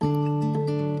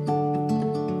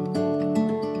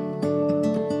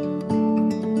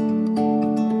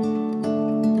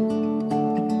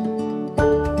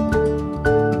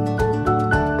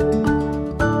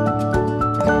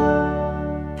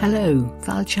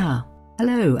Tal Cha.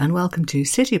 Hello and welcome to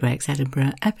City Breaks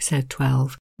Edinburgh, episode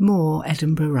 12, More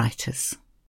Edinburgh Writers.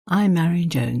 I'm Marion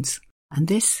Jones, and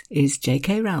this is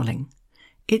J.K. Rowling.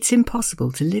 It's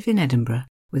impossible to live in Edinburgh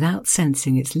without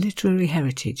sensing its literary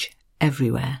heritage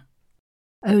everywhere.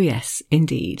 Oh yes,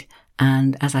 indeed,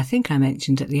 and as I think I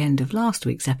mentioned at the end of last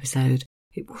week's episode,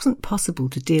 it wasn't possible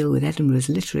to deal with Edinburgh's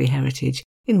literary heritage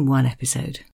in one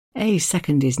episode. A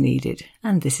second is needed,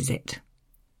 and this is it.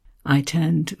 I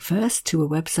turned first to a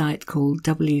website called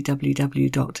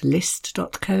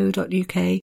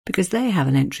www.list.co.uk because they have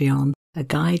an entry on A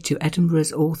Guide to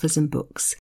Edinburgh's Authors and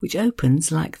Books, which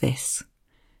opens like this.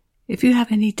 If you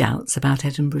have any doubts about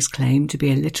Edinburgh's claim to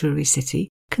be a literary city,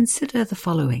 consider the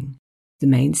following. The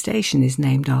main station is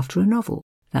named after a novel,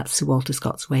 that's Sir Walter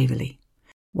Scott's Waverley.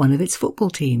 One of its football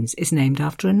teams is named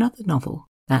after another novel,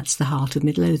 that's The Heart of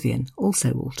Midlothian,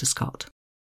 also Walter Scott.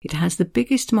 It has the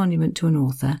biggest monument to an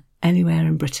author anywhere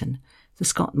in Britain, the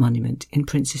Scott Monument in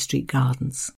Princes Street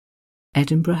Gardens.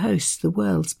 Edinburgh hosts the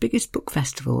world's biggest book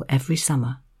festival every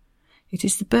summer. It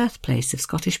is the birthplace of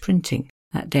Scottish printing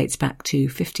that dates back to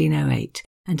 1508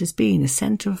 and has been a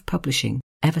centre of publishing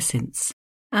ever since.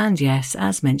 And yes,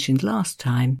 as mentioned last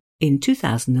time, in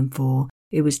 2004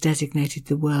 it was designated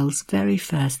the world's very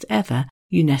first ever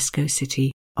UNESCO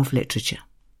City of Literature.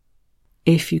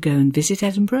 If you go and visit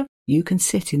Edinburgh, you can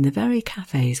sit in the very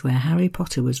cafes where Harry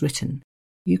Potter was written.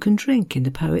 You can drink in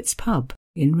the Poets' Pub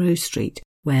in Rose Street,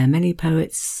 where many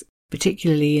poets,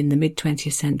 particularly in the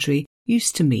mid-20th century,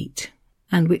 used to meet,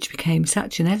 and which became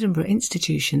such an Edinburgh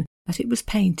institution that it was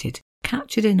painted,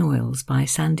 captured in oils by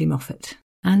Sandy Moffat,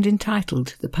 and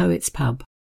entitled The Poets' Pub.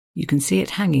 You can see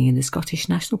it hanging in the Scottish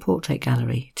National Portrait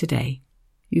Gallery today.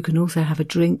 You can also have a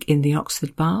drink in the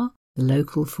Oxford Bar, the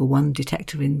local for one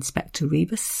Detective Inspector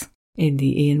Rebus, in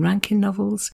the Ian Rankin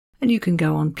novels, and you can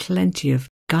go on plenty of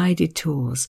guided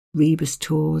tours, Rebus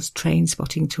tours, train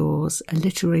spotting tours, a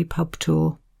literary pub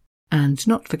tour, and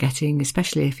not forgetting,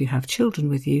 especially if you have children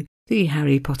with you, the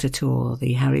Harry Potter tour,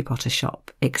 the Harry Potter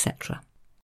shop, etc.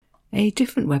 A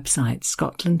different website,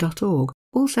 scotland.org,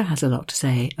 also has a lot to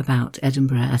say about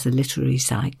Edinburgh as a literary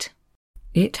site.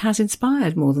 It has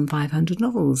inspired more than 500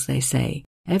 novels, they say,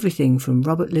 everything from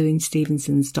Robert Louis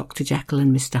Stevenson's Dr. Jekyll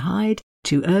and Mr. Hyde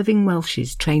to Irving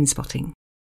Welsh's Trainspotting.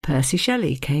 Percy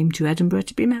Shelley came to Edinburgh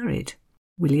to be married.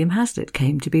 William Hazlitt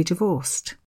came to be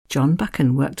divorced. John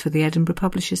Buchan worked for the Edinburgh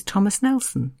publishers Thomas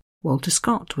Nelson. Walter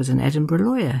Scott was an Edinburgh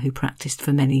lawyer who practised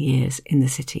for many years in the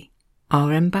city.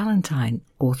 R.M. Ballantyne,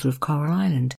 author of Coral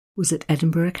Island, was at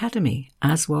Edinburgh Academy,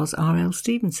 as was R.L.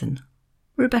 Stevenson.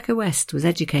 Rebecca West was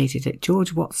educated at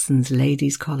George Watson's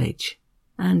Ladies' College.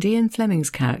 And Ian Fleming's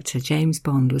character, James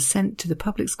Bond, was sent to the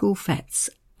public school fetes,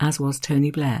 as was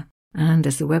Tony Blair. And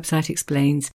as the website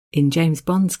explains, in James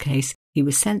Bond's case, he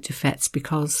was sent to fetes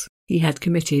because he had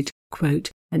committed,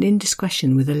 quote, an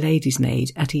indiscretion with a lady's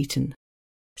maid at Eton.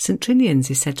 St Trinian's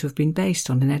is said to have been based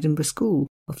on an Edinburgh school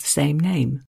of the same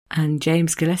name, and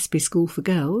James Gillespie School for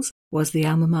Girls was the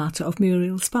alma mater of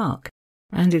Muriel Spark,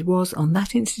 and it was on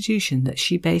that institution that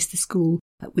she based the school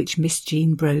at which Miss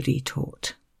Jean Brodie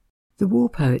taught. The war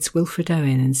poets Wilfred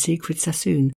Owen and Siegfried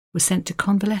Sassoon were sent to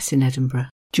convalesce in Edinburgh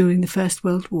during the First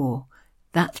World War,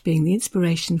 that being the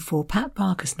inspiration for Pat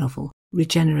Barker's novel,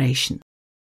 Regeneration.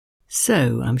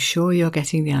 So, I'm sure you're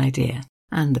getting the idea,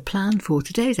 and the plan for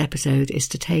today's episode is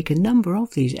to take a number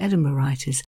of these Edinburgh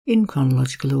writers in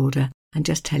chronological order and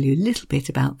just tell you a little bit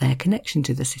about their connection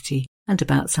to the city and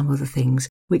about some of the things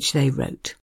which they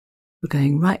wrote. We're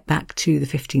going right back to the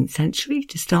 15th century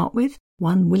to start with,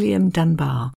 one William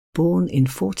Dunbar, born in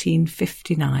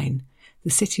 1459, the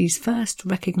city's first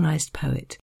recognised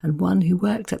poet, and one who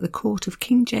worked at the court of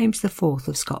King James IV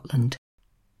of Scotland.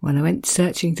 When I went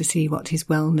searching to see what his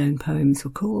well-known poems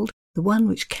were called, the one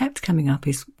which kept coming up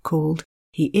is called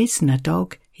He Isna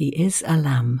Dog, He Is a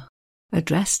Lamb,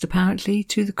 addressed apparently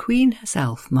to the Queen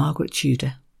herself, Margaret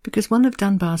Tudor, because one of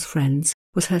Dunbar's friends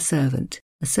was her servant,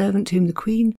 a servant whom the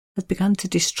Queen had begun to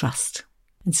distrust,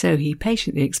 and so he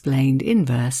patiently explained in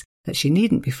verse that she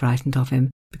needn't be frightened of him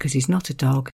because he's not a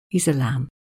dog, he's a lamb.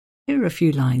 Here are a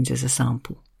few lines as a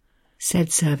sample.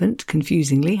 Said servant,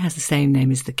 confusingly, has the same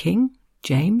name as the king,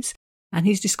 James, and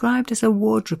he's described as a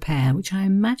wardropaire, which I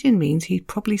imagine means he'd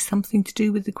probably something to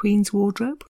do with the Queen's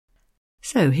wardrobe.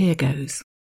 So here goes.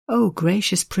 O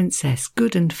gracious princess,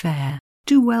 good and fair,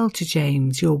 do well to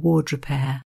James, your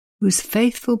wardropaire, whose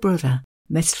faithful brother,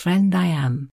 best friend I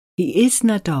am. He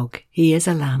isna dog, he is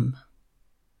a lamb.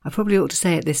 I probably ought to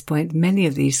say at this point, many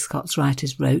of these Scots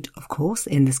writers wrote, of course,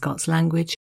 in the Scots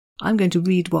language. I'm going to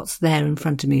read what's there in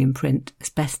front of me in print as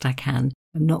best I can.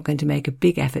 I'm not going to make a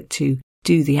big effort to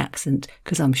do the accent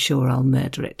because I'm sure I'll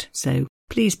murder it. So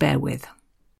please bear with.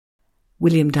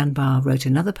 William Dunbar wrote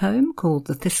another poem called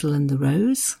The Thistle and the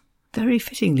Rose, very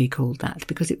fittingly called that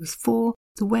because it was for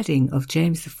the wedding of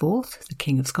James IV, the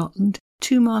King of Scotland,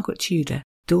 to Margaret Tudor,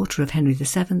 daughter of Henry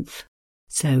VII.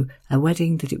 So a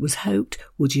wedding that it was hoped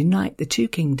would unite the two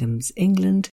kingdoms,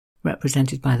 England,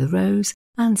 represented by the rose,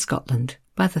 and Scotland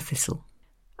by the thistle.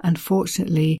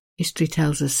 Unfortunately, history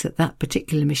tells us that that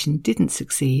particular mission didn't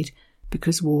succeed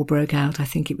because war broke out, I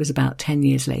think it was about 10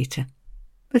 years later.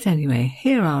 But anyway,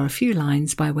 here are a few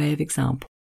lines by way of example,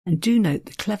 and do note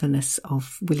the cleverness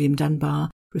of William Dunbar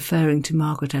referring to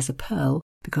Margaret as a pearl,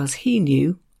 because he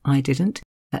knew, I didn't,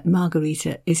 that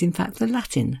Margarita is in fact the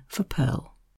Latin for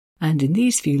pearl. And in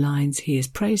these few lines he is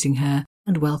praising her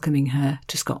and welcoming her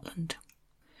to Scotland.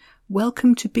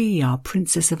 Welcome to be our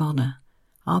Princess of Honour,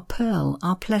 our pearl,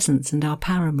 our pleasance and our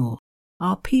paramour,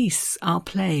 our peace, our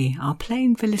play, our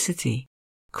plain felicity.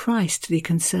 Christ thee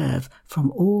conserve from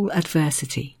all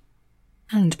adversity.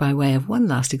 And by way of one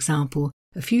last example,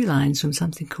 a few lines from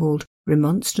something called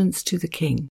Remonstrance to the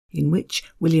King, in which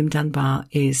William Dunbar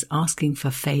is asking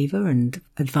for favour and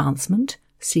advancement,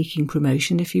 seeking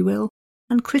promotion, if you will,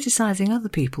 and criticising other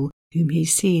people whom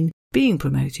he's seen being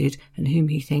promoted and whom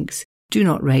he thinks do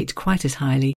not rate quite as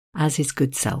highly as his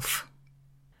good self.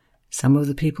 Some of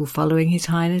the people following His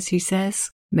Highness, he says,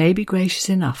 may be gracious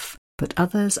enough, but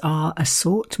others are a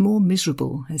sort more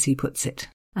miserable, as he puts it,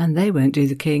 and they won't do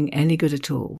the king any good at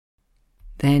all.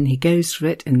 Then he goes for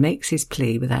it and makes his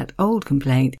plea with that old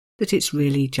complaint that it's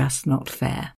really just not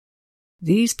fair.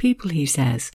 These people, he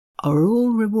says, are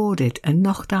all rewarded and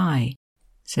not I,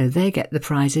 so they get the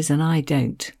prizes and I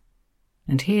don't.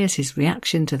 And here's his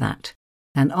reaction to that.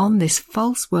 And on this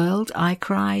false world I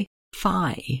cry,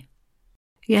 fie.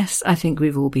 Yes, I think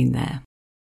we've all been there.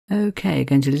 OK,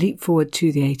 going to leap forward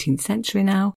to the 18th century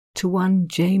now, to one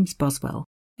James Boswell,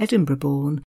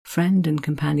 Edinburgh-born, friend and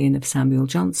companion of Samuel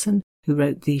Johnson, who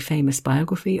wrote the famous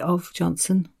biography of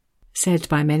Johnson, said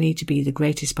by many to be the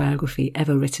greatest biography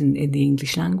ever written in the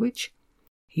English language.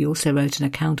 He also wrote an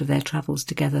account of their travels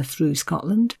together through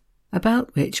Scotland,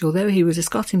 about which, although he was a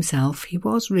Scot himself, he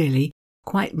was really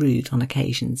quite rude on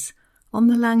occasions. On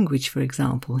the language, for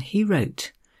example, he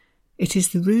wrote, "It is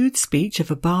the rude speech of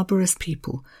a barbarous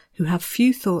people, who have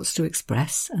few thoughts to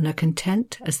express, and are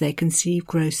content, as they conceive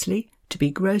grossly, to be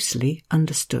grossly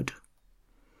understood."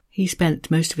 He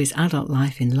spent most of his adult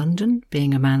life in London,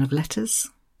 being a man of letters,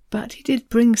 but he did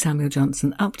bring Samuel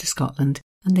Johnson up to Scotland,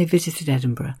 and they visited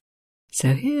Edinburgh.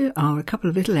 So here are a couple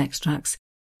of little extracts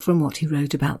from what he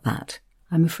wrote about that.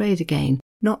 I'm afraid, again,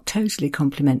 not totally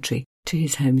complimentary to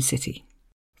his home city.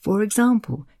 For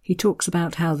example, he talks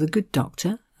about how the good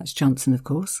doctor, that's Johnson of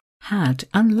course, had,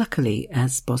 unluckily,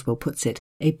 as Boswell puts it,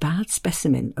 a bad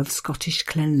specimen of Scottish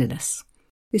cleanliness.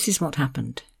 This is what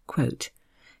happened, quote,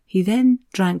 "He then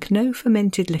drank no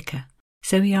fermented liquor,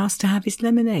 so he asked to have his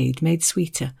lemonade made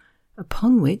sweeter,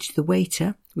 upon which the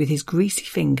waiter, with his greasy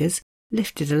fingers,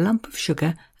 lifted a lump of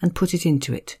sugar and put it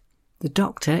into it. The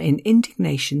doctor, in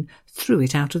indignation, threw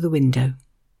it out of the window."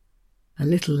 A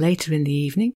little later in the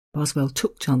evening, Boswell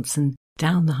took Johnson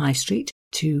down the High Street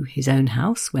to his own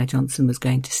house where Johnson was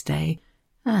going to stay,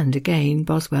 and again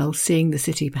Boswell, seeing the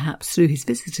city perhaps through his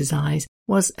visitor's eyes,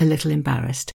 was a little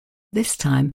embarrassed, this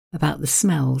time about the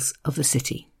smells of the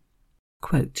city.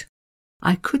 Quote,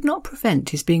 "I could not prevent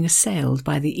his being assailed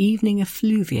by the evening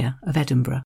effluvia of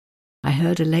Edinburgh. I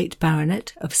heard a late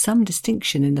baronet of some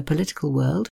distinction in the political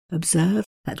world observe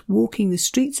that walking the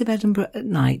streets of Edinburgh at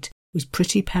night was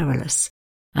pretty perilous,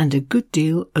 and a good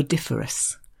deal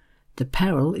odoriferous. The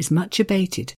peril is much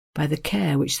abated by the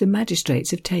care which the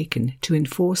magistrates have taken to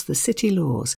enforce the city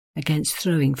laws against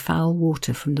throwing foul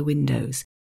water from the windows,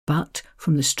 but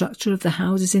from the structure of the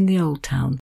houses in the old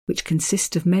town, which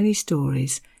consist of many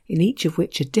stories, in each of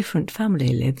which a different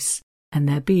family lives, and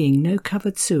there being no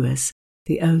covered sewers,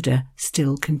 the odour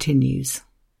still continues."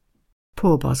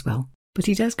 Poor Boswell, but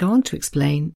he does go on to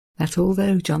explain that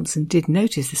although Johnson did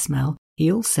notice the smell,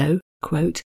 he also,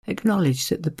 quote, "acknowledged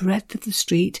that the breadth of the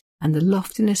street and the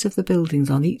loftiness of the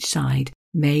buildings on each side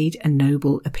made a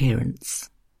noble appearance."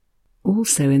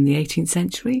 Also in the 18th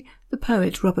century, the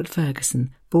poet Robert Fergusson,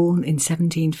 born in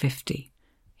 1750.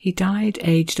 He died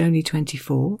aged only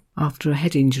 24 after a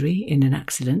head injury in an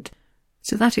accident,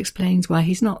 so that explains why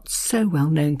he's not so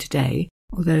well known today,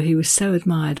 although he was so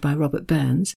admired by Robert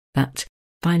Burns that,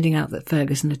 finding out that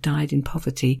Fergusson had died in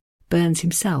poverty, Burns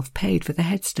himself paid for the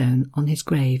headstone on his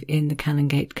grave in the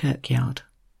Canongate kirkyard.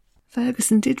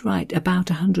 Fergusson did write about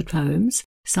 100 poems,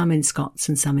 some in Scots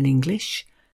and some in English,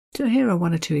 so here are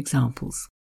one or two examples.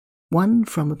 One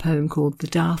from a poem called The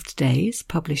Daft Days,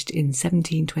 published in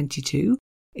 1722,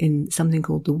 in something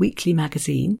called the Weekly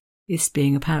Magazine, this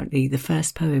being apparently the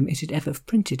first poem it had ever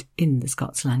printed in the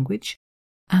Scots language,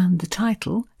 and the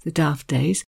title, The Daft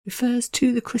Days, refers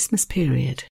to the Christmas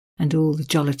period and all the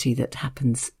jollity that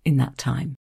happens in that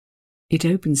time. It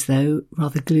opens, though,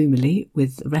 rather gloomily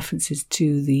with references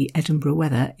to the Edinburgh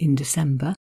weather in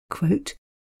December. Quote,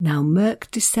 "Now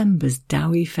mirk December's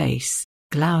dowie face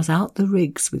glowers out the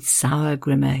rigs with sour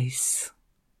grimace."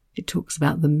 It talks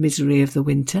about the misery of the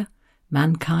winter.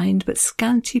 Mankind but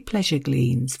scanty pleasure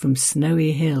gleans from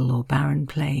snowy hill or barren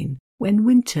plain, when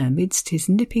winter midst his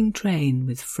nipping train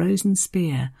with frozen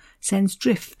spear sends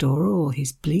drift o'er all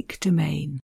his bleak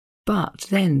domain. But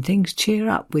then things cheer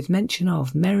up with mention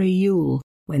of merry Yule,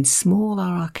 when small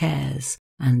are our cares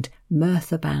and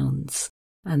mirth abounds.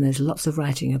 And there's lots of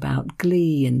writing about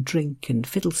glee and drink and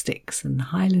fiddlesticks and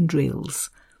Highland reels.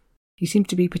 He seemed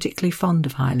to be particularly fond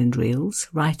of Highland reels,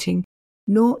 writing,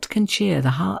 "Naught can cheer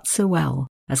the heart so well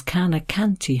as can a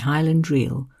canty Highland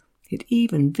reel. It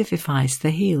even vivifies the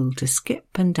heel to skip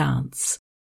and dance.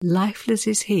 Lifeless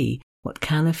is he, what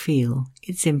can a feel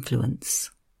its influence."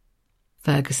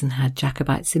 Ferguson had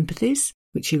Jacobite sympathies,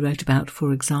 which he wrote about,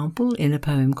 for example, in a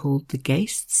poem called The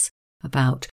Ghasts,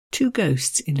 about two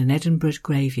ghosts in an Edinburgh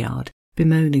graveyard,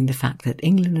 bemoaning the fact that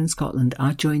England and Scotland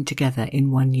are joined together in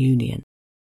one union.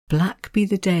 "Black be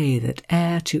the day that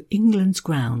ere to England's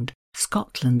ground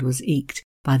Scotland was eked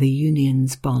by the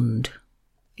Union's bond."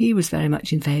 He was very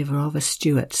much in favour of a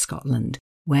Stuart Scotland,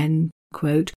 when,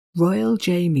 quote, "Royal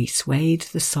Jamie swayed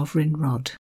the sovereign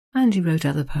rod." And he wrote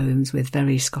other poems with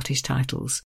very Scottish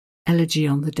titles, Elegy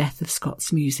on the Death of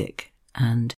Scots Music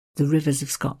and The Rivers of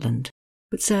Scotland.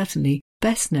 But certainly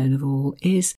best known of all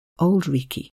is Auld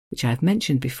Reekie, which I have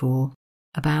mentioned before,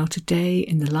 about a day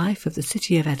in the life of the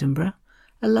city of Edinburgh,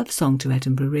 a love song to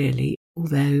Edinburgh really,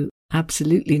 although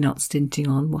absolutely not stinting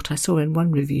on what I saw in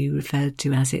one review referred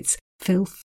to as its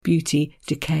filth, beauty,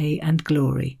 decay and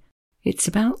glory. It's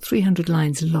about 300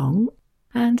 lines long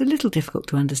and a little difficult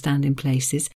to understand in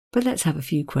places, but let's have a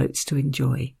few quotes to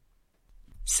enjoy.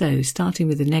 So, starting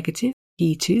with the negative,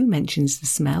 he too mentions the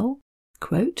smell,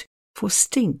 quote, "For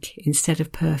stink instead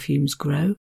of perfumes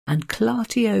grow, and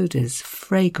clarty odours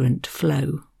fragrant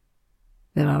flow."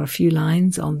 There are a few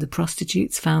lines on the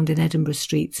prostitutes found in Edinburgh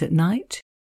streets at night,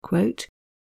 quote,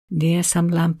 "Near some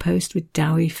lamp-post with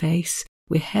dowie face,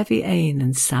 with heavy eine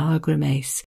and sour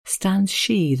grimace, stands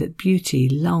she that beauty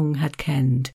long had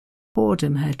kenned,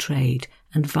 whoredom her trade,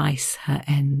 and vice her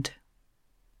end."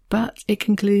 But it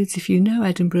concludes, if you know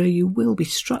Edinburgh, you will be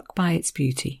struck by its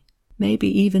beauty, maybe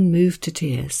even moved to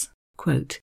tears.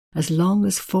 Quote, "As long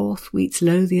as forth weets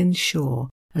Lothian's shore,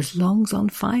 as long's on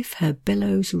Fife her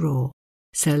billows roar,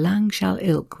 so lang shall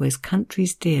ilk whose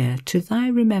country's dear to thy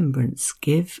remembrance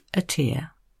give a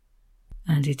tear."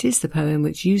 And it is the poem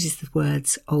which uses the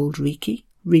words Auld Reekie,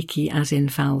 Reekie as in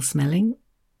foul-smelling,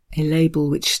 a label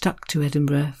which stuck to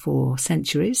Edinburgh for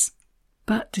centuries.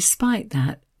 But despite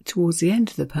that, towards the end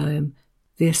of the poem,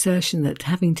 the assertion that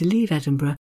having to leave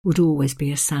Edinburgh would always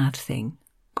be a sad thing.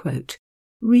 Quote,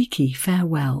 "Reekie,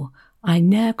 farewell, I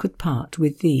ne'er could part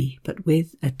with thee but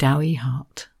with a dowie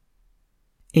heart."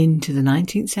 Into the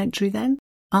 19th century then,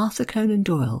 Arthur Conan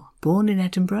Doyle, born in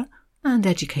Edinburgh and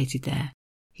educated there.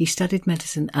 He studied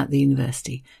medicine at the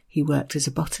university. He worked as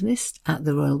a botanist at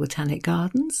the Royal Botanic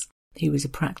Gardens. He was a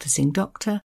practicing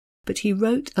doctor, but he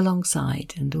wrote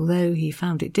alongside, and although he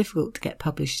found it difficult to get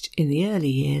published in the early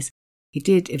years, he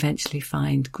did eventually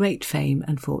find great fame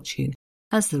and fortune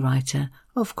as the writer,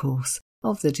 of course,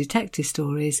 of the detective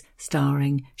stories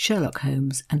starring Sherlock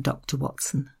Holmes and Dr.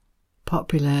 Watson.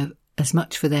 Popular as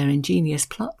much for their ingenious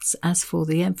plots as for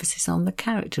the emphasis on the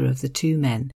character of the two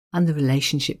men and the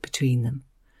relationship between them.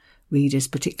 Readers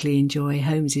particularly enjoy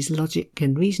Holmes's logic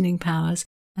and reasoning powers,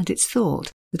 and it's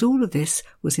thought that all of this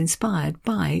was inspired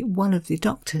by one of the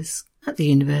doctors at the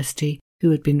university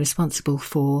who had been responsible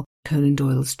for Conan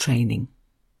Doyle's training.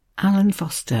 Alan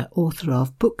Foster, author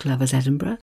of Book Lovers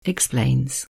Edinburgh,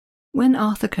 explains, "When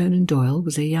Arthur Conan Doyle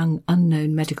was a young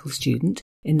unknown medical student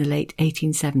in the late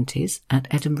 1870s at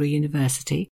Edinburgh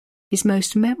University, his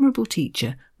most memorable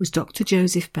teacher was Dr.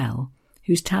 Joseph Bell,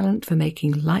 whose talent for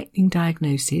making lightning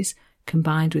diagnoses,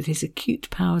 combined with his acute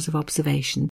powers of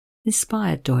observation,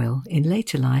 inspired Doyle in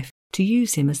later life to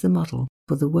use him as the model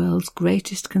for the world's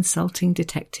greatest consulting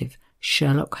detective,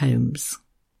 Sherlock Holmes."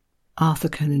 Arthur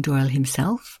Conan Doyle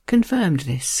himself confirmed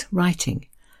this, writing,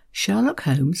 "Sherlock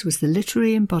Holmes was the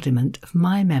literary embodiment of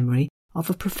my memory of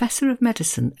a professor of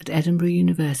medicine at Edinburgh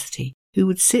University who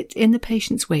would sit in the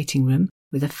patient's waiting room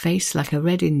with a face like a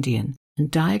Red Indian and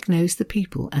diagnose the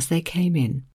people as they came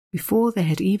in. Before they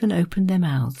had even opened their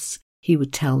mouths, he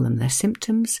would tell them their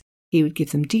symptoms, He would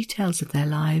give them details of their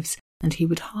lives, and he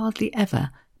would hardly ever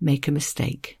make a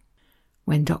mistake.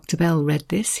 When Dr. Bell read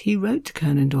this, he wrote to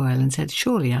Conan Doyle and said,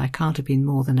 "Surely I can't have been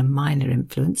more than a minor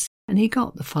influence," and he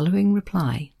got the following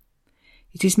reply: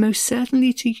 "It is most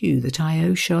certainly to you that I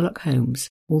owe Sherlock Holmes,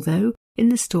 although, in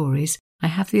the stories, I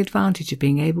have the advantage of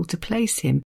being able to place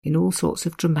him in all sorts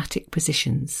of dramatic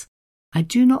positions. I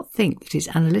do not think that his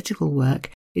analytical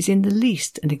work is in the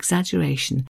least an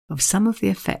exaggeration of some of the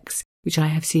effects which I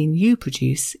have seen you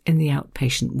produce in the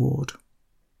outpatient ward."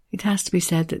 It has to be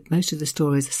said that most of the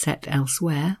stories are set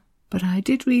elsewhere, but I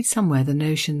did read somewhere the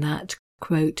notion that,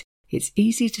 quote, "It's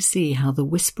easy to see how the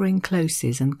whispering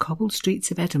closes and cobbled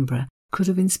streets of Edinburgh could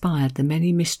have inspired the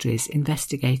many mysteries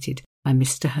investigated by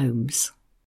Mr. Holmes."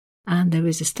 And there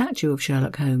is a statue of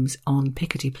Sherlock Holmes on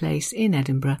Piccadilly Place in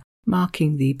Edinburgh,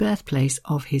 marking the birthplace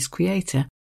of his creator,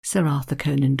 Sir Arthur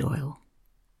Conan Doyle.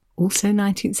 Also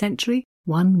 19th century,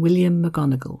 one William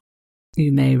McGonagall.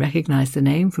 You may recognise the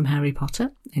name from Harry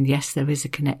Potter, and yes, there is a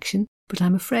connection, but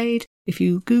I'm afraid if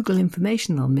you Google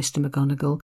information on Mr.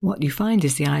 McGonagall, what you find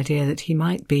is the idea that he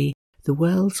might be the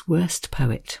world's worst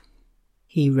poet.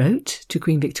 He wrote to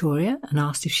Queen Victoria and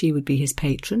asked if she would be his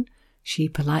patron. She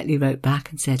politely wrote back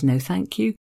and said no thank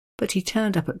you, but he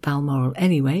turned up at Balmoral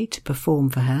anyway to perform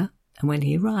for her, and when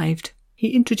he arrived, he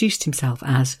introduced himself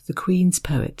as the Queen's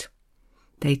poet.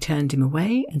 They turned him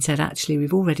away and said, "Actually,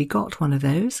 we've already got one of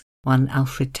those, one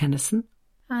Alfred Tennyson."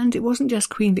 And it wasn't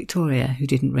just Queen Victoria who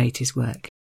didn't rate his work.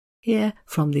 Here,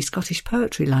 from the Scottish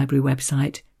Poetry Library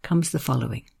website, comes the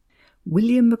following.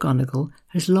 "William McGonagall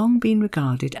has long been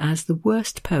regarded as the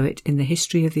worst poet in the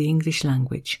history of the English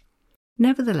language.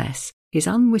 Nevertheless, his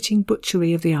unwitting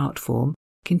butchery of the art form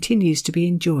continues to be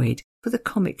enjoyed for the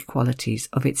comic qualities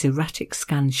of its erratic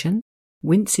scansion,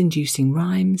 wince-inducing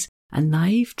rhymes, and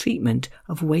naive treatment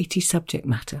of weighty subject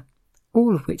matter,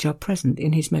 all of which are present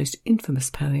in his most infamous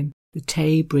poem, The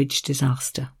Tay Bridge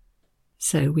Disaster."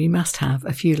 So we must have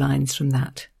a few lines from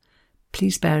that.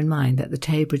 Please bear in mind that the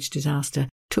Tay Bridge Disaster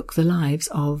took the lives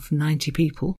of 90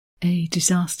 people, a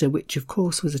disaster which of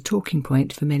course was a talking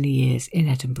point for many years in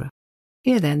Edinburgh.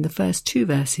 Here then the first two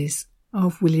verses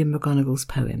of William McGonagall's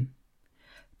poem.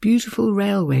 "Beautiful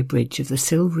railway bridge of the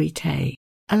Silvery Tay,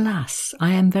 alas,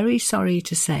 I am very sorry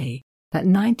to say that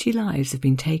 90 lives have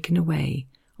been taken away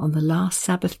on the last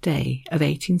Sabbath day of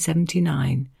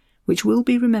 1879, which will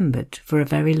be remembered for a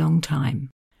very long time.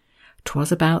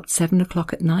 'Twas about 7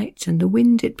 o'clock at night, and the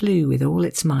wind it blew with all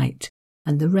its might,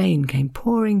 and the rain came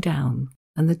pouring down,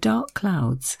 and the dark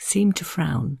clouds seemed to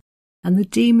frown, and the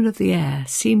demon of the air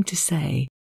seemed to say,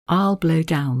 I'll blow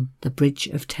down the bridge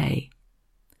of Tay."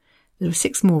 There are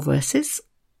 6 more verses,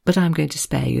 but I'm going to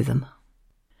spare you them.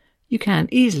 You can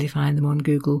easily find them on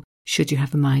Google, should you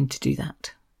have a mind to do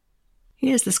that.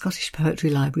 Here's the Scottish Poetry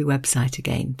Library website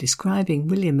again, describing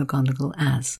William McGonagall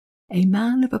as a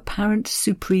man of apparent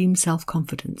supreme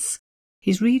self-confidence.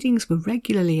 His readings were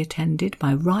regularly attended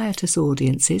by riotous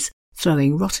audiences,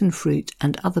 throwing rotten fruit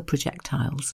and other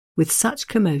projectiles, with such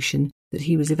commotion that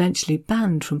he was eventually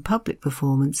banned from public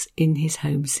performance in his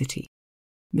home city.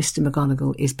 Mr.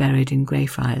 McGonagall is buried in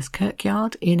Greyfriars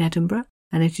Kirkyard in Edinburgh,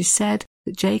 and it is said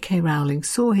that J.K. Rowling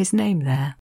saw his name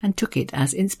there and took it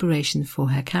as inspiration for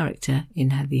her character in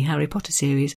the Harry Potter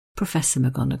series, Professor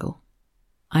McGonagall.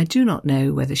 I do not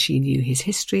know whether she knew his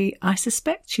history. I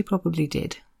suspect she probably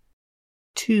did.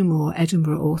 2 more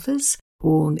Edinburgh authors,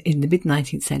 born in the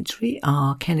mid-19th century,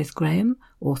 are Kenneth Grahame,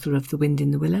 author of The Wind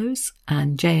in the Willows,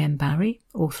 and J.M. Barrie,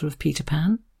 author of Peter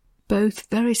Pan. Both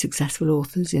very successful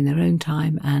authors in their own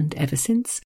time and ever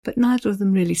since, but neither of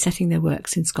them really setting their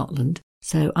works in Scotland,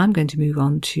 so I'm going to move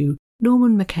on to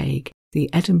Norman MacCaig, the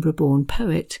Edinburgh-born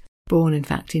poet, born in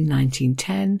fact in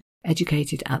 1910,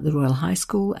 educated at the Royal High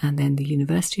School and then the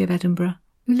University of Edinburgh,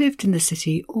 who lived in the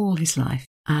city all his life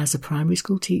as a primary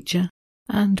school teacher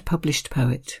and published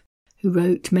poet, who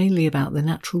wrote mainly about the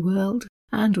natural world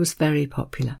and was very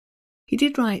popular. He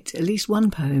did write at least one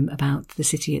poem about the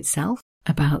city itself,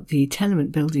 about the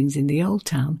tenement buildings in the Old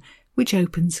Town, which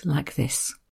opens like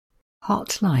this.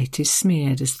 "Hot light is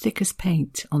smeared as thick as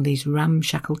paint on these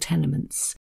ramshackle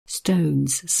tenements.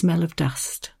 Stones smell of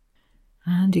dust."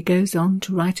 And he goes on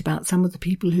to write about some of the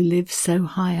people who live so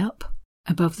high up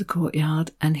above the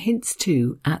courtyard, and hints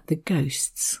too at the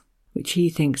ghosts which he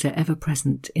thinks are ever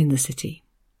present in the city.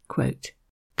 Quote,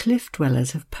 "Cliff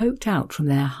dwellers have poked out from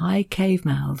their high cave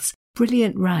mouths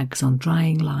brilliant rags on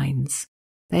drying lines.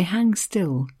 They hang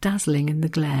still, dazzling in the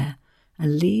glare,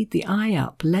 and lead the eye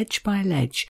up ledge by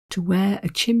ledge to where a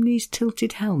chimney's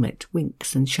tilted helmet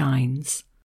winks and shines,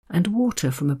 and water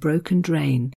from a broken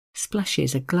drain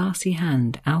splashes a glassy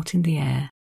hand out in the air,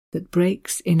 that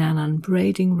breaks in an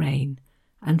unbraiding rain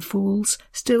and falls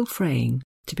still fraying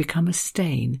to become a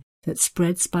stain that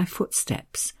spreads by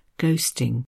footsteps,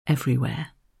 ghosting everywhere.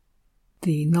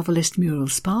 The novelist Muriel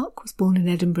Spark was born in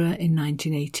Edinburgh in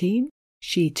 1918.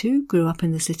 She too grew up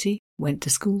in the city, went to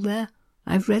school there.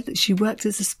 I've read that she worked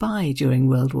as a spy during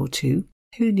World War II.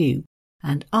 Who knew?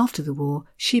 And after the war,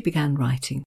 she began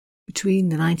writing. Between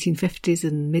the 1950s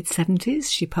and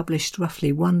mid-70s, she published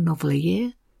roughly one novel a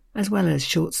year, as well as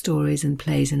short stories and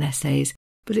plays and essays,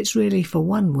 but it's really for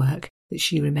one work that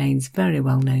she remains very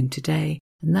well known today,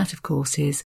 and that, of course,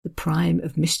 is The Prime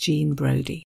of Miss Jean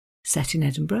Brodie. Set in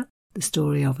Edinburgh, the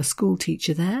story of a school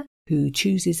teacher there who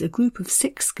chooses a group of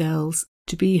 6 girls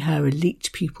to be her elite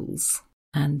pupils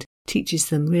and teaches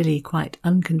them really quite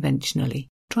unconventionally,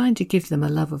 trying to give them a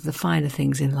love of the finer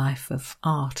things in life, of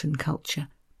art and culture,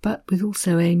 but with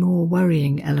also a more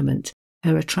worrying element,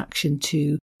 her attraction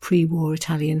to pre-war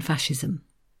Italian fascism.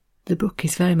 The book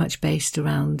is very much based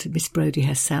around Miss Brodie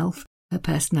herself, her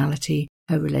personality,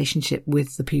 her relationship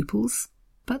with the pupils,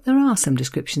 but there are some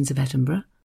descriptions of Edinburgh.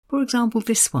 For example,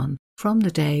 this one, from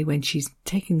the day when she's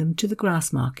taking them to the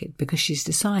grass market because she's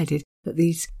decided that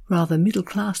these rather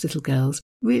middle-class little girls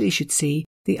really should see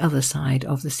the other side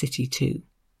of the city too.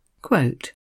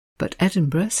 Quote, "But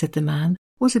Edinburgh, said the man,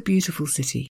 was a beautiful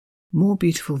city, more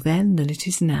beautiful then than it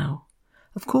is now.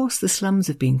 Of course the slums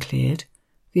have been cleared.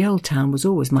 The old town was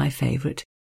always my favourite.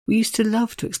 We used to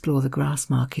love to explore the grass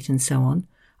market and so on.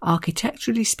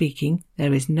 Architecturally speaking,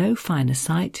 there is no finer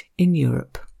site in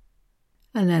Europe."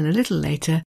 And then a little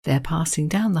later, they're passing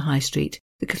down the high street,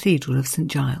 the Cathedral of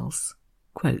St Giles.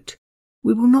 Quote,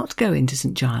 "We will not go into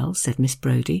St Giles, said Miss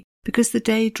Brodie, because the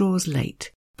day draws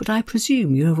late, but I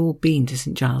presume you have all been to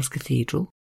St Giles Cathedral."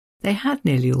 They had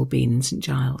nearly all been in St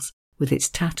Giles, with its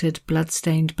tattered,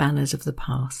 blood-stained banners of the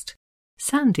past.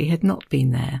 Sandy had not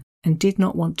been there, and did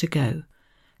not want to go.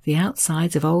 The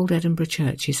outsides of old Edinburgh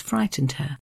churches frightened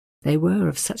her. They were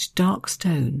of such dark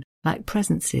stone, like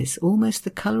presences, almost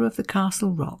the colour of the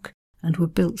castle rock, and were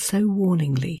built so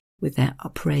warningly with their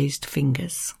upraised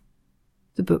fingers.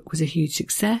 The book was a huge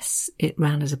success. It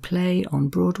ran as a play on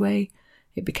Broadway.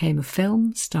 It became a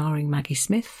film starring Maggie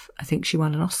Smith. I think she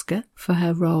won an Oscar for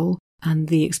her role, and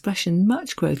the expression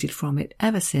much quoted from it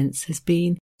ever since has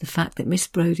been the fact that Miss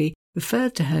Brodie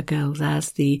referred to her girls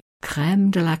as the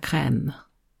crème de la crème.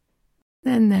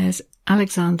 Then there's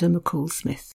Alexander McCall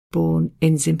Smith, born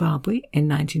in Zimbabwe in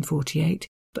 1948,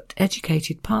 but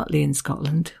educated partly in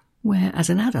Scotland, where as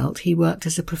an adult he worked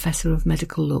as a professor of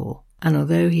medical law, and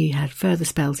although he had further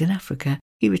spells in Africa,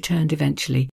 he returned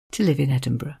eventually to live in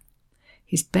Edinburgh.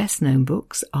 His best-known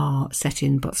books are set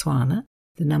in Botswana,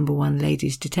 the #1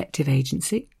 ladies' detective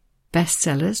agency,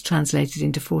 bestsellers translated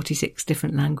into 46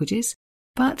 different languages,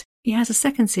 but he has a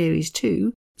second series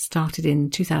too, started in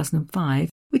 2005,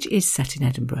 which is set in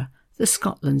Edinburgh, the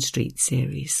Scotland Street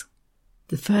series.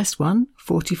 The first one,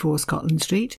 44 Scotland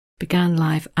Street, began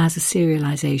life as a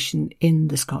serialisation in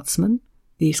The Scotsman.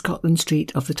 The Scotland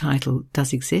Street of the title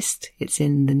does exist. It's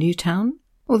in the New Town,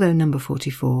 although number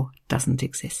 44 doesn't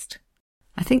exist.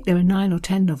 I think there are 9 or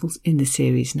 10 novels in the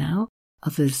series now,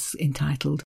 others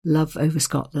entitled Love Over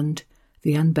Scotland,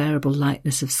 The Unbearable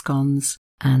Lightness of Scones,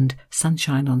 and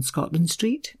Sunshine on Scotland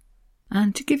Street.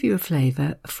 And to give you a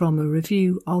flavour from a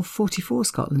review of 44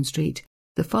 Scotland Street,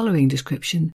 the following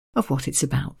description of what it's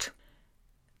about.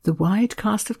 The wide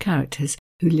cast of characters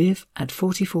who live at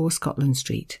 44 Scotland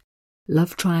Street.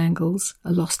 Love triangles,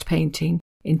 a lost painting,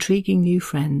 intriguing new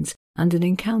friends, and an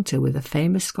encounter with a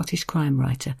famous Scottish crime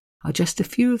writer are just a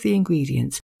few of the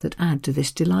ingredients that add to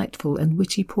this delightful and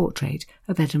witty portrait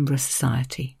of Edinburgh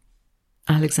society.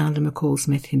 Alexander McCall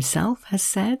Smith himself has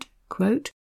said,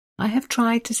 quote, "I have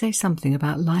tried to say something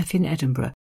about life in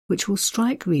Edinburgh which will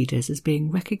strike readers as being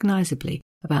recognisably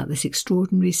about this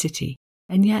extraordinary city,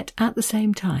 and yet at the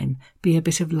same time be a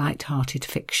bit of light-hearted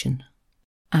fiction."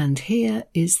 And here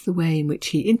is the way in which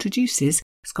he introduces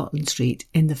Scotland Street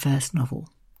in the first novel.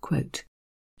 Quote,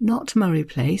 "Not Murray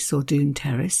Place or Doon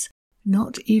Terrace,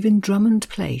 not even Drummond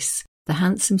Place, the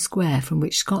handsome square from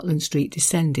which Scotland Street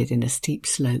descended in a steep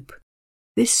slope.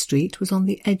 This street was on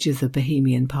the edge of the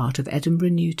bohemian part of Edinburgh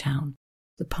New Town,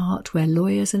 the part where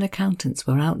lawyers and accountants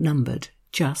were outnumbered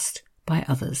just by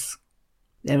others.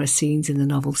 There are scenes in the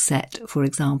novel set, for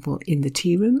example, in the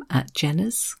tea room at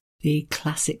Jenner's, the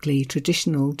classically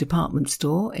traditional department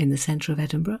store in the centre of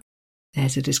Edinburgh.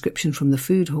 There's a description from the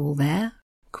food hall there.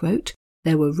 Quote,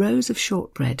 "There were rows of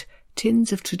shortbread,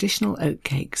 tins of traditional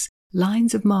oatcakes,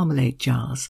 lines of marmalade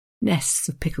jars, nests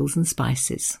of pickles and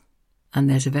spices." And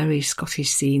there's a very Scottish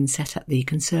scene set at the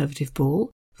Conservative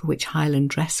ball, for which Highland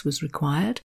dress was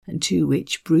required, and to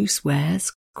which Bruce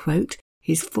wears, quote,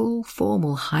 his full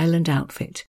formal Highland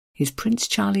outfit, his Prince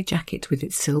Charlie jacket with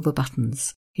its silver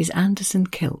buttons, his Anderson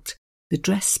kilt, the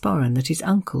dress sporran that his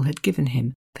uncle had given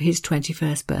him for his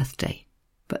 21st birthday.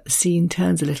 But the scene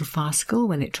turns a little farcical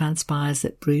when it transpires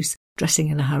that Bruce, dressing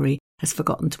in a hurry, has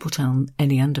forgotten to put on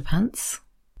any underpants.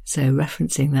 So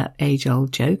referencing that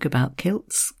age-old joke about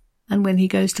kilts. And when he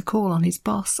goes to call on his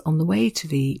boss on the way to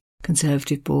the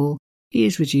Conservative ball, he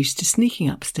is reduced to sneaking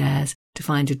upstairs to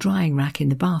find a drying rack in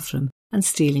the bathroom and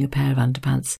stealing a pair of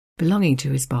underpants belonging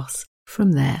to his boss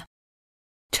from there.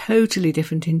 Totally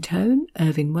different in tone,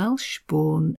 Irvine Welsh,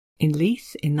 born in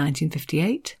Leith in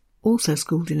 1958, also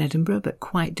schooled in Edinburgh but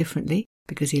quite differently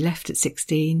because he left at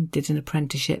 16, did an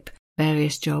apprenticeship,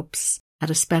 various jobs, had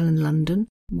a spell in London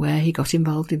where he got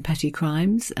involved in petty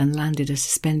crimes and landed a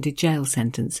suspended jail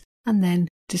sentence and then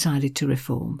decided to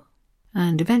reform.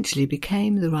 And eventually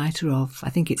became the writer of, I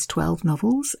think it's 12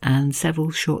 novels and several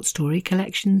short story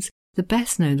collections, the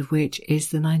best known of which is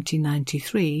the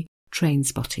 1993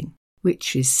 Trainspotting,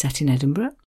 which is set in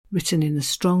Edinburgh, written in the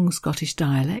strong Scottish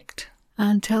dialect,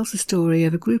 and tells the story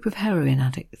of a group of heroin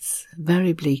addicts,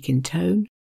 very bleak in tone.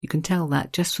 You can tell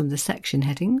that just from the section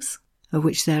headings, of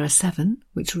which there are 7,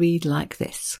 which read like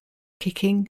this: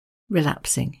 kicking,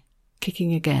 relapsing,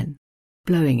 kicking again,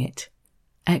 blowing it,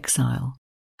 exile,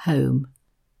 home,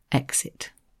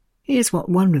 exit. Here's what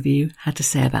one review had to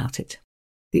say about it.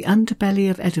 The underbelly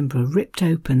of Edinburgh ripped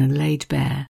open and laid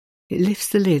bare. It lifts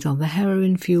the lid on the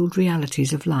heroin-fueled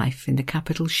realities of life in the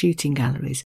capital shooting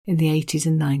galleries in the 80s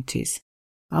and 90s.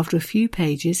 After a few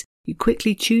pages, you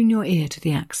quickly tune your ear to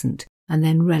the accent and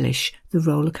then relish the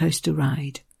roller coaster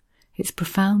ride. It's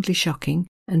profoundly shocking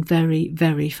and very,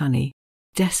 very funny.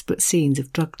 Desperate scenes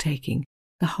of drug-taking,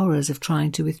 the horrors of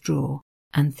trying to withdraw,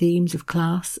 and themes of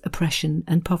class, oppression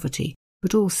and poverty,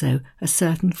 but also a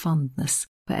certain fondness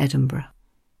for Edinburgh.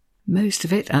 Most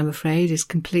of it, I'm afraid, is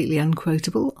completely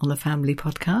unquotable on the family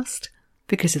podcast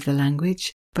because of the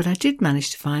language, but I did manage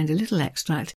to find a little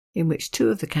extract in which 2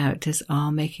 of the characters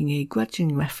are making a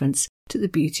grudging reference to the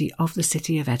beauty of the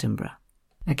city of Edinburgh.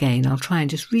 Again, I'll try and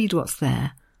just read what's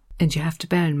there, and you have to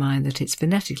bear in mind that it's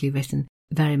phonetically written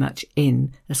very much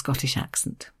in a Scottish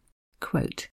accent.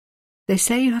 Quote, "They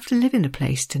say you have to live in a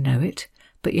place to know it,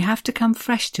 but you have to come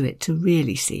fresh to it to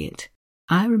really see it.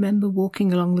 I remember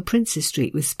walking along the Princes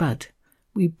Street with Spud.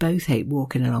 We both hate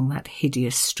walking along that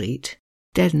hideous street,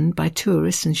 deadened by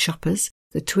tourists and shoppers,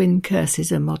 the twin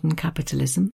curses of modern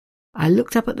capitalism. I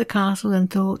looked up at the castle and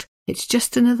thought, it's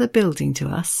just another building to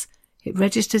us. It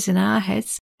registers in our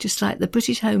heads just like the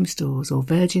British Home Stores or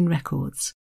Virgin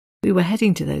Records. We were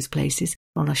heading to those places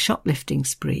on a shoplifting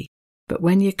spree. But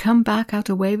when you come back out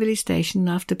of Waverley Station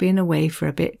after being away for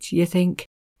a bit, you think,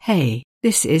 hey,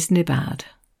 this isn't bad."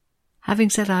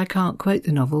 Having said I can't quote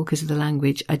the novel because of the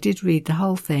language, I did read the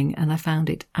whole thing and I found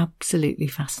it absolutely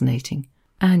fascinating.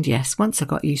 And yes, once I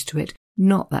got used to it,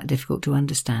 not that difficult to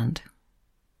understand.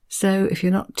 So if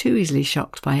you're not too easily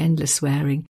shocked by endless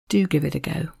swearing, do give it a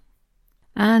go.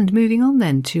 And moving on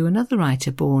then to another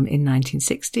writer born in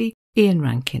 1960, Ian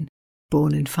Rankin.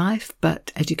 Born in Fife,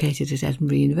 but educated at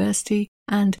Edinburgh University,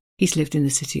 and he's lived in the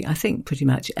city, I think, pretty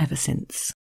much ever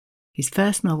since. His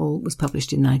first novel was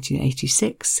published in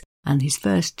 1986, and his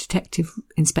first Detective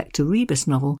Inspector Rebus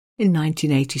novel in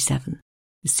 1987.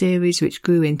 The series which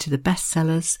grew into the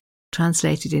bestsellers,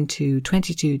 translated into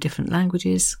 22 different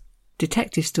languages,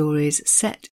 detective stories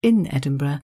set in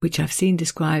Edinburgh, which I've seen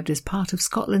described as part of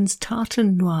Scotland's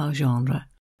tartan noir genre,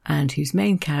 and whose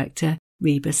main character,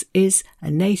 Rebus, is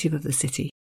a native of the city.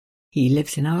 He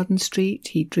lives in Arden Street,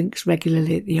 he drinks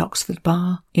regularly at the Oxford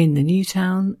Bar in the New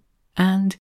Town,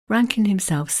 and Rankin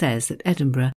himself says that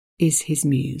Edinburgh is his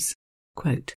muse.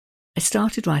 Quote, "I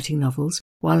started writing novels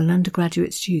while an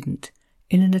undergraduate student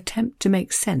in an attempt to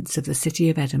make sense of the city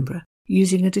of Edinburgh,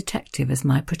 using a detective as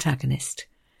my protagonist.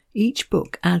 Each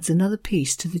book adds another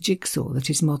piece to the jigsaw that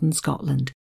is modern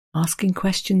Scotland, asking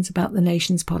questions about the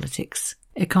nation's politics,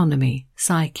 economy,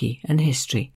 psyche and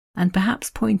history, and perhaps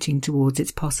pointing towards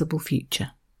its possible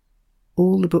future.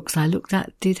 All the books I looked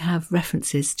at did have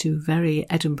references to very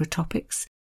Edinburgh topics.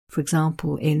 For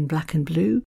example, in Black and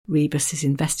Blue, Rebus is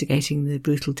investigating the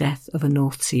brutal death of a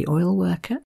North Sea oil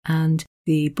worker, and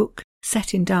the book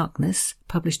Set in Darkness,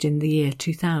 published in the year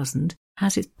 2000,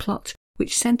 has its plot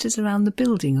which centres around the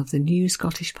building of the new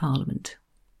Scottish Parliament.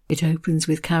 It opens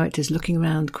with characters looking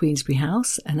around Queensberry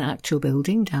House, an actual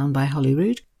building down by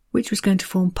Holyrood, which was going to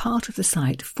form part of the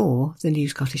site for the new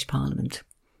Scottish Parliament.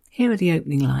 Here are the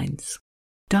opening lines.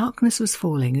 Darkness was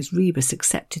falling as Rebus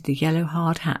accepted the yellow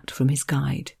hard hat from his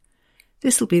guide.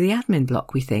 "This'll be the admin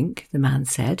block, we think," the man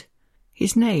said.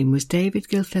 His name was David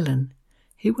Gilfillan.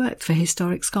 He worked for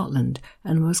Historic Scotland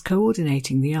and was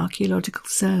coordinating the archaeological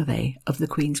survey of the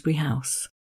Queensberry House.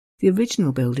 The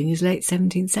original building is late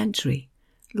 17th century.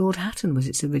 Lord Hatton was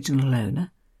its original owner.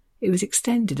 It was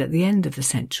extended at the end of the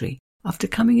century. After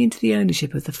coming into the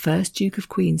ownership of the first Duke of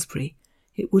Queensberry,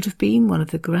 it would have been one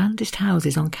of the grandest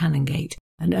houses on Canongate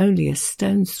and only a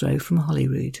stone's throw from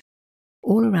Holyrood.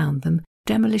 All around them,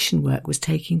 demolition work was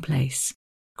taking place.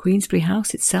 Queensberry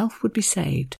House itself would be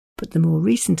saved, but the more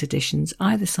recent additions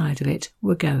either side of it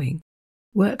were going.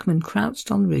 Workmen crouched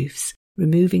on roofs,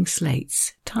 removing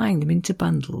slates, tying them into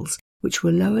bundles, which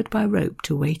were lowered by rope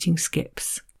to waiting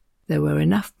skips. There were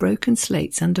enough broken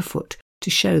slates underfoot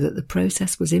to show that the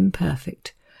process was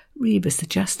imperfect. Rebus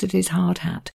adjusted his hard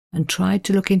hat and tried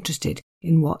to look interested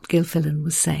in what Gilfillan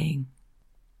was saying.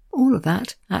 All of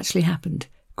that actually happened.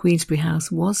 Queensberry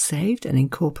House was saved and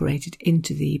incorporated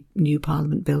into the new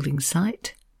Parliament building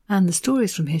site, and the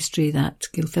stories from history that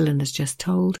Gilfillan has just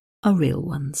told are real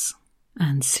ones.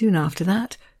 And soon after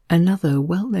that, another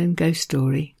well-known ghost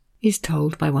story is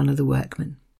told by one of the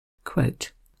workmen.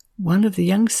 Quote, "One of the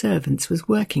young servants was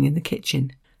working in the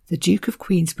kitchen. The Duke of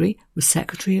Queensberry was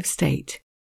Secretary of State.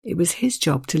 It was his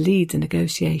job to lead the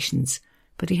negotiations,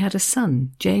 but he had a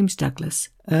son, James Douglas,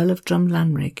 Earl of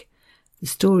Drumlanrig. The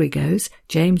story goes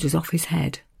James was off his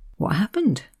head. What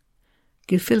happened?"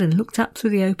 Gilfillan looked up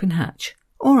through the open hatch.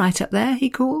 "All right up there," he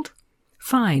called.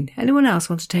 "Fine. Anyone else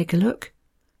want to take a look?"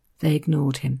 They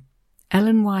ignored him.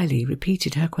 Ellen Wiley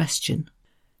repeated her question.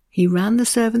 "He ran the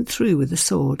servant through with a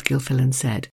sword," Gilfillan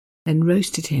said, "then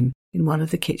roasted him in one of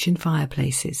the kitchen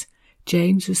fireplaces.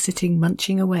 James was sitting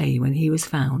munching away when he was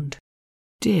found."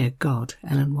 "Dear God,"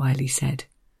 Ellen Wiley said.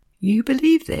 "You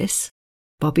believe this?"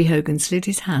 Bobby Hogan slid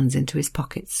his hands into his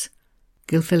pockets.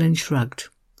 Gilfillan shrugged.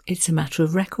 "It's a matter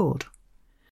of record."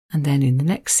 And then in the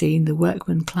next scene the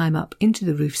workmen climb up into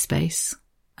the roof space,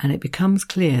 and it becomes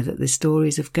clear that the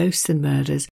stories of ghosts and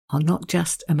murders are not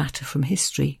just a matter from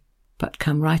history, but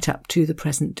come right up to the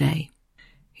present day.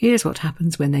 Here's what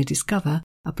happens when they discover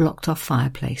a blocked-off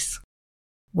fireplace.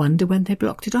 "Wonder when they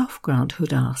blocked it off?" Grant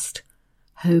Hood asked.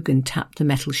 Hogan tapped the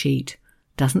metal sheet.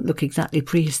 "Doesn't look exactly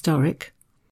prehistoric."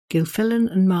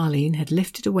 Gilfillan and Marlene had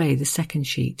lifted away the second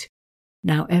sheet.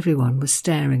 Now everyone was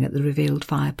staring at the revealed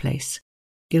fireplace.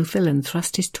 Gilfillan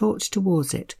thrust his torch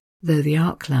towards it, though the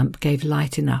arc lamp gave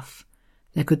light enough.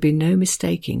 There could be no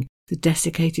mistaking the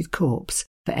desiccated corpse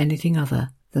for anything other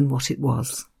than what it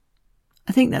was.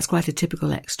 I think that's quite a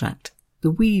typical extract,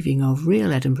 the weaving of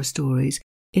real Edinburgh stories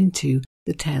into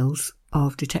the tales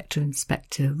of Detective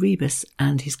Inspector Rebus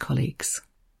and his colleagues.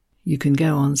 You can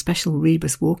go on special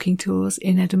Rebus walking tours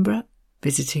in Edinburgh,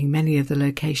 visiting many of the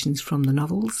locations from the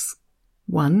novels.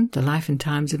 One, the Life and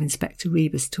Times of Inspector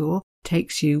Rebus tour,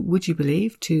 takes you, would you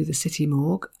believe, to the City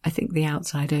Morgue, I think the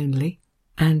outside only,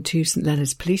 and to St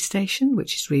Leonard's Police Station,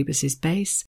 which is Rebus's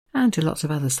base, and to lots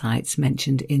of other sites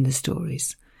mentioned in the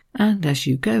stories. And as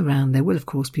you go round, there will of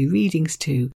course be readings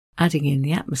too, adding in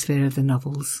the atmosphere of the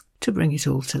novels to bring it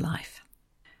all to life.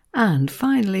 And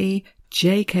finally,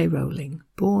 J.K. Rowling,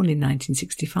 born in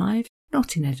 1965,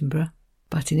 not in Edinburgh,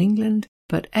 but in England,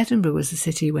 but Edinburgh was the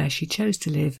city where she chose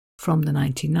to live from the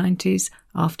 1990s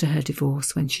after her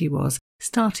divorce when she was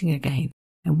starting again,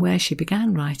 and where she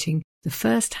began writing the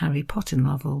first Harry Potter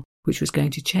novel, which was going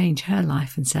to change her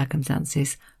life and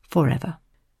circumstances forever.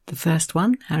 The first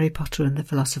one, Harry Potter and the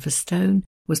Philosopher's Stone,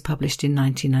 was published in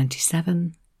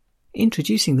 1997,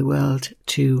 introducing the world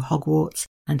to Hogwarts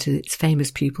and to its famous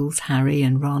pupils Harry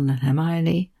and Ron and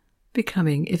Hermione,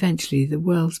 becoming eventually the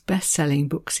world's best-selling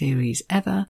book series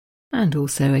ever, and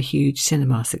also a huge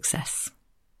cinema success.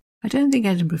 I don't think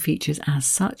Edinburgh features as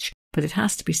such, but it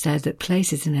has to be said that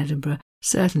places in Edinburgh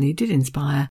certainly did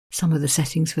inspire some of the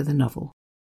settings for the novel.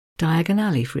 Diagon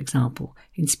Alley, for example,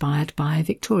 inspired by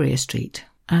Victoria Street,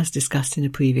 as discussed in a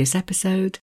previous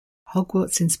episode.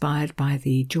 Hogwarts inspired by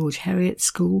the George Heriot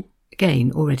School,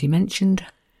 again already mentioned.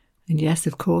 And yes,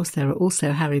 of course, there are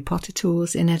also Harry Potter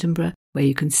tours in Edinburgh, where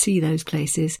you can see those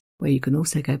places, where you can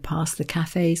also go past the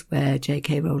cafes where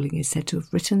J.K. Rowling is said to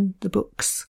have written the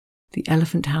books. The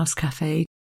Elephant House Cafe,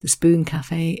 the Spoon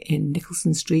Cafe in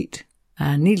Nicholson Street,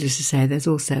 and needless to say there's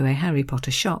also a Harry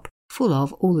Potter shop full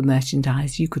of all the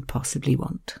merchandise you could possibly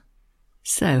want.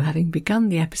 So, having begun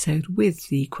the episode with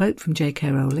the quote from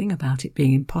J.K. Rowling about it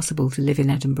being impossible to live in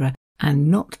Edinburgh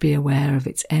and not be aware of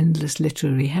its endless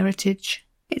literary heritage,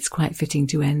 it's quite fitting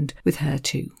to end with her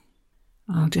too.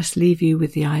 I'll just leave you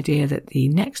with the idea that the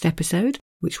next episode,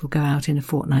 which will go out in a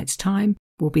fortnight's time,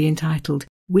 will be entitled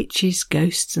Witches,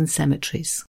 Ghosts and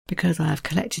Cemeteries, because I have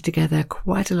collected together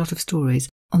quite a lot of stories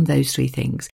on those three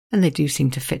things, and they do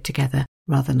seem to fit together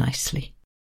rather nicely.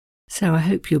 So I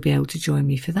hope you'll be able to join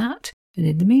me for that. And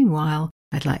in the meanwhile,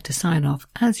 I'd like to sign off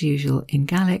as usual in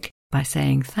Gaelic by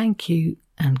saying thank you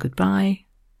and goodbye.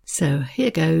 So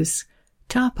here goes.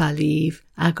 Tá pa lív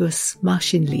agus má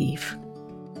sin lív.